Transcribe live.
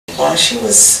know, she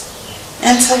was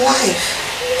into life.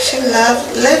 She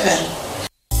loved living.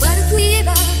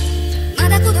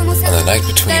 On the night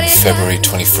between February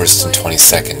 21st and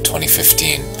 22nd,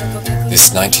 2015,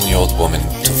 this 19-year-old woman,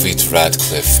 Toveet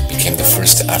RADCLIFFE, became the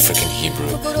first African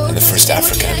Hebrew and the first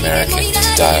African American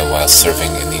to die while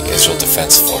serving in the Israel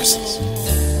Defense Forces.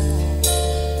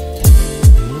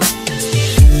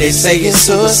 They say it's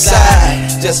suicide,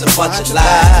 just a bunch of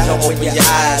lies. Open your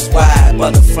eyes wide,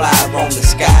 butterfly roam the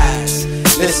skies.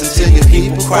 Listen to your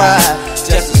people cry,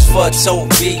 justice for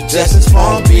Toveet, justice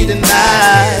won't be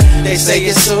denied. They say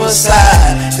it's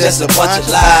suicide, just a bunch of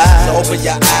lies. Open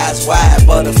your eyes wide,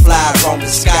 butterfly roam the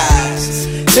skies.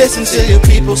 Listen to your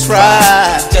people's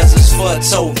cry, justice for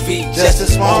Toveet,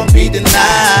 justice won't be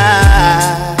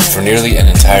denied. For nearly an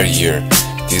entire year,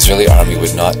 the Israeli army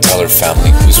would not tell her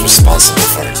family who was responsible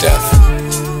for her death.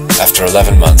 After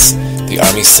 11 months, the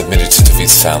army submitted to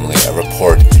Toveet's family a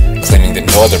report claiming that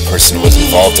no other person was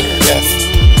involved in her death.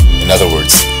 In other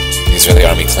words, the Israeli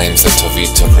army claims that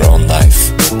Toveet took her own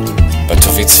life. But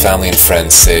Toveet's family and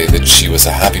friends say that she was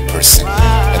a happy person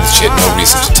and that she had no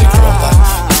reason to take her own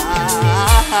life.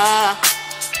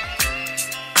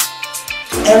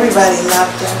 Everybody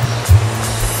loved her.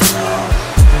 You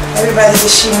know, everybody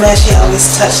that she met, she always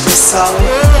touched their soul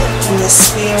and their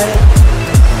spirit.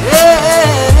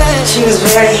 She was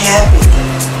very happy.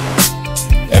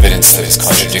 Evidence that is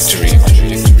contradictory,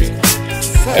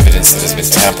 evidence that has been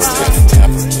tampered with,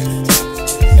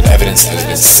 and evidence that has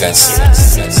been censored.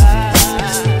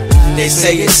 They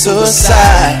say it's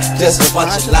suicide, just a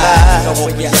bunch of lies.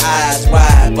 Open your eyes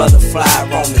wide, butterfly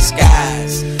roam the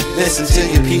skies. Listen to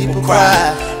your people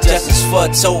cry, justice for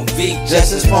Toveet,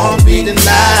 justice won't be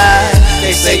denied.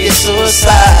 They say it's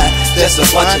suicide, just a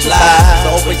bunch of lies.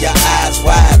 Open your eyes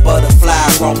wide, butterfly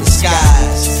roam the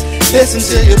skies. Listen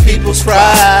to your people's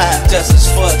cry, justice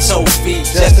for Toveet,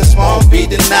 justice won't be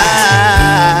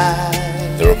denied.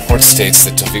 The report states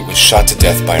that Toveet was shot to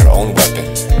death by her own weapon,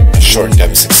 a shortened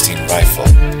M16 rifle.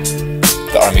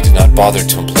 The army did not bother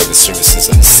to employ the services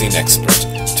of a scene expert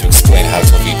to explain how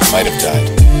Toveet might have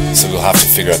died, so we'll have to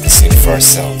figure out the scene for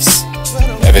ourselves.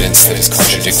 Evidence that is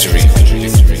contradictory,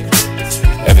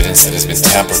 evidence that has been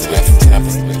tampered with, and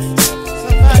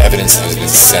evidence that has been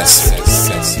censored.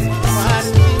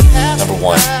 Number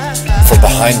 1. For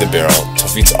behind the barrel,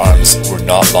 Toveet's arms were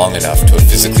not long enough to have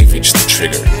physically reached the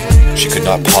trigger. She could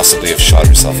not possibly have shot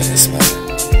herself in this manner.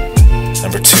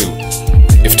 Number 2.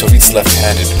 If Toveet's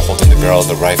left-handed holding the barrel of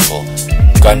the rifle,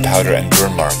 gunpowder and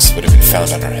burn marks would have been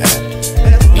found on her hand.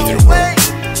 Neither were.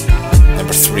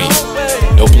 Number 3.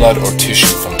 No blood or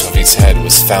tissue from Toveet's head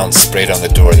was found sprayed on the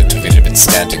door that Toveet had been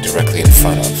standing directly in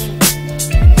front of.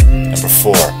 Number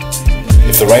 4.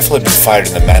 If the rifle had been fired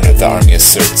in the manner the army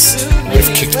asserts, it would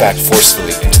have kicked back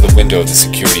forcefully into the window of the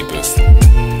security booth.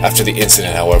 After the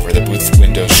incident, however, the booth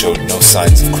window showed no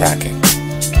signs of cracking.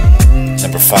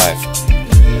 Number 5.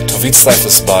 Toveet's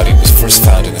lifeless body was first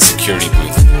found in the security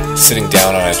booth, sitting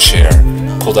down on a chair,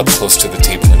 pulled up close to the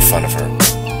table in front of her.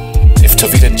 If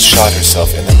Toveet had shot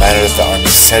herself in the manner that the army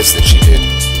says that she did,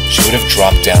 she would have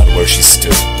dropped down where she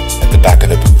stood, at the back of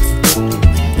the booth.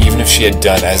 Even if she had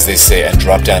done as they say and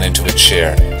dropped down into a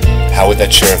chair, how would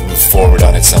that chair have moved forward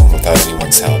on its own without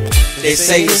anyone's help? They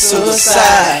say it's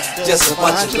suicide, just a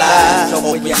bunch of lies.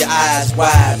 Open your eyes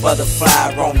wide,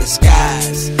 butterfly roam the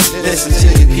skies. Listen to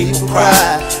your people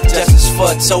cry, justice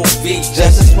for Toveet,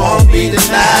 justice won't be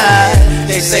denied.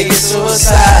 They say it's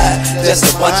suicide, just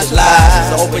a bunch of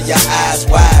lies. Open your eyes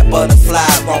wide, butterfly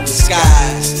roam the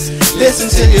skies. Listen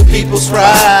to your people's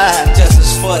cry,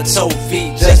 justice for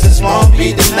Toveet, justice won't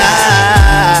be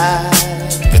denied.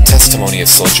 The testimony of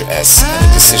Soldier S and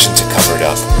the decision to cover it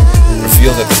up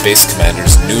reveal that the base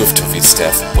commanders knew of Toveet's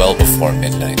death well before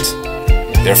midnight.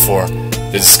 Therefore,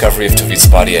 the discovery of Toveet's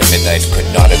body at midnight could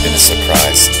not have been a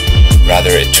surprise. Rather,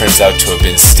 it turns out to have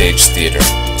been stage theater,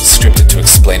 scripted to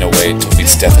explain away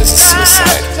Toveet's death as a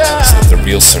suicide, so that the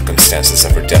real circumstances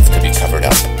of her death could be covered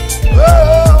up.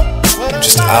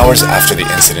 Just hours after the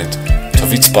incident,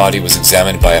 Toveet's body was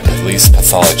examined by a police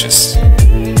pathologist.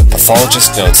 The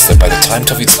pathologist notes that by the time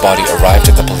Toveet's body arrived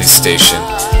at the police station,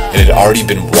 it had already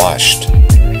been washed.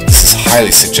 This is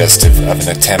highly suggestive of an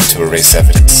attempt to erase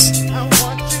evidence.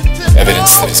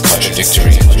 Evidence that is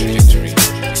contradictory,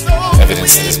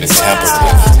 evidence that has been tampered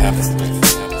with, and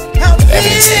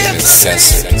evidence that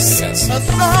has been censored.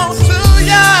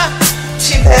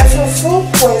 She died from food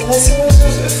poisoning.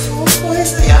 She was food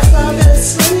poisoning. I found her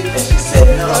asleep, and she said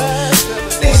no.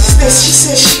 She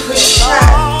said she was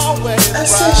shot. I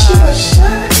said she was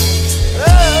shot.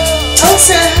 I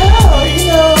said how? You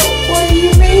know, what do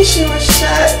you mean she was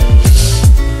shot?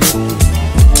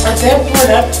 At that point, And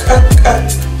I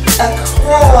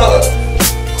crawled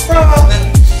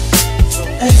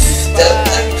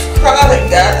and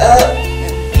got up,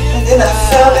 and then I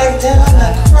fell back down and I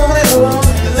crawled along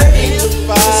the lane. This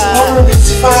woman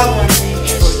was following me.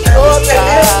 I was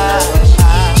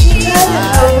she died in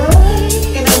her room,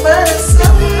 by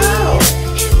herself. How?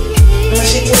 And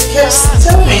she just kept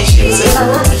telling me she was in her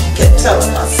room. She kept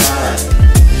telling my son.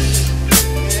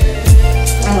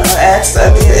 I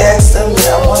did ask them,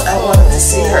 but I wanted to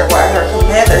see her, why her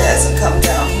commander hasn't come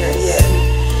down here yet.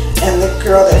 And the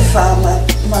girl that found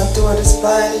my daughter's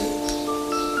body.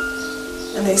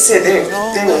 And they said they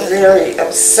were very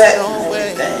upset and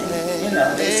everything.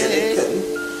 They said they couldn't,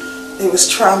 they was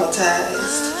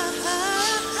traumatized.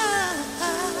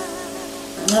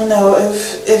 I know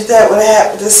if that would have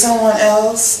happened to someone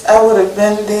else, I would have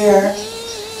been there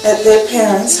at their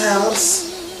parents' house.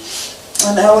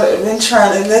 And I would have been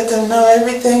trying to let them know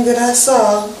everything that I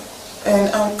saw. And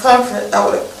I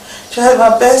would have tried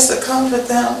my best to comfort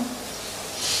them.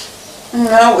 And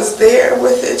I was there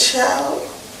with their child.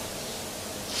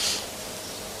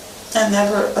 I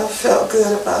never felt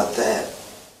good about that.